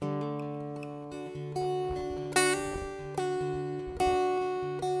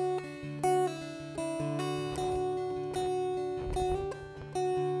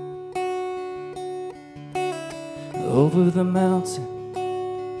over the mountain,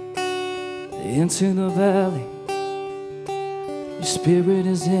 into the valley. Your spirit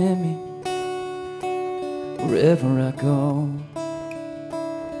is in me wherever I go.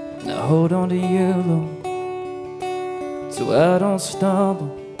 Now hold on to you, Lord, so I don't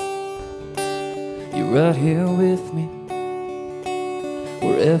stumble. You're right here with me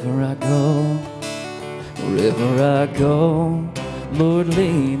wherever I go. Wherever I go, Lord,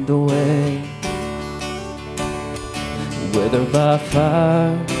 lead the way. Whether by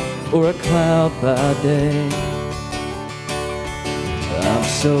fire or a cloud by day, I'm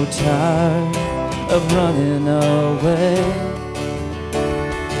so tired of running away.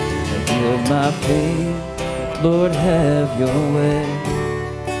 Heal my feet, Lord, have your way.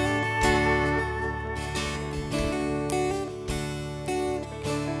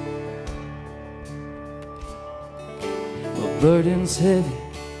 My burden's heavy,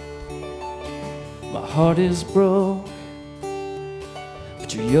 my heart is broke,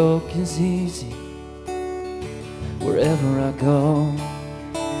 but your yoke is easy wherever I go.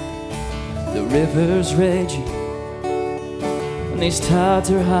 The river's raging and these tides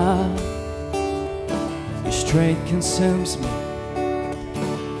are high. Your strength consumes me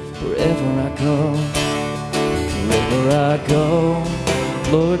wherever I go. Wherever I go,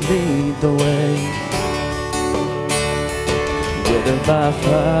 Lord, lead the way. Whether by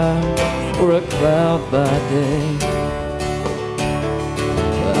fire or a cloud by day,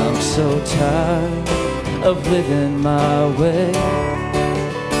 I'm so tired of living my way.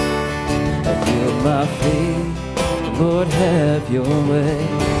 I feel my feet, Lord, have your way.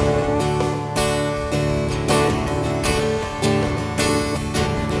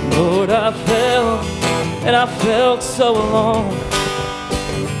 Lord, I fell and I felt so alone,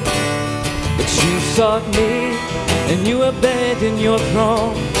 but you sought me and you abandoned your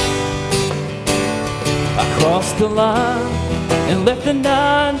throne. I crossed the line and left the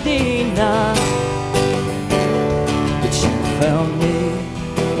 99, but you found me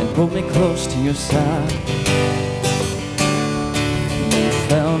and pulled me close to your side. You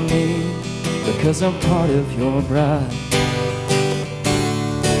found me because I'm part of your bride.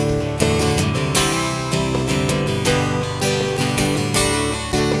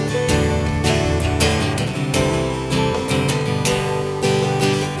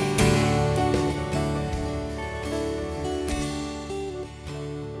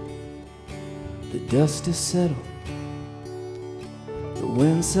 The dust is settled, the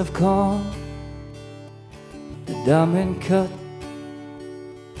winds have gone, the diamond cut,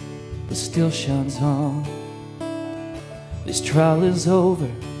 but still shines on. This trial is over,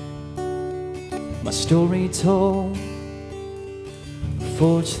 my story told,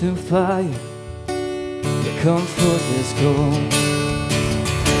 forged through fire, the comfort is gold.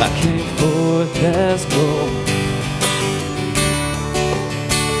 I came forth as gold.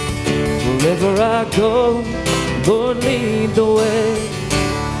 Wherever I go, Lord, lead the way.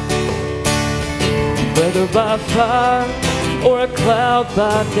 Whether by fire or a cloud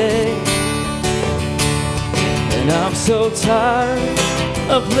by day, and I'm so tired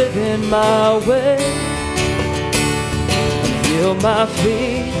of living my way. Feel my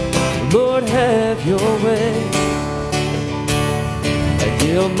feet, Lord, have your way.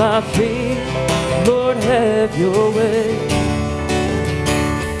 Feel my feet, Lord, have your way.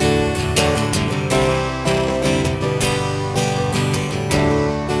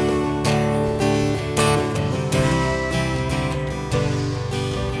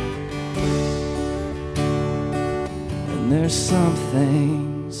 There's some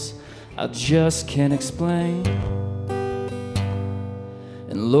things I just can't explain.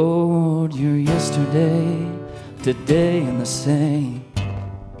 And Lord, you're yesterday, today, and the same.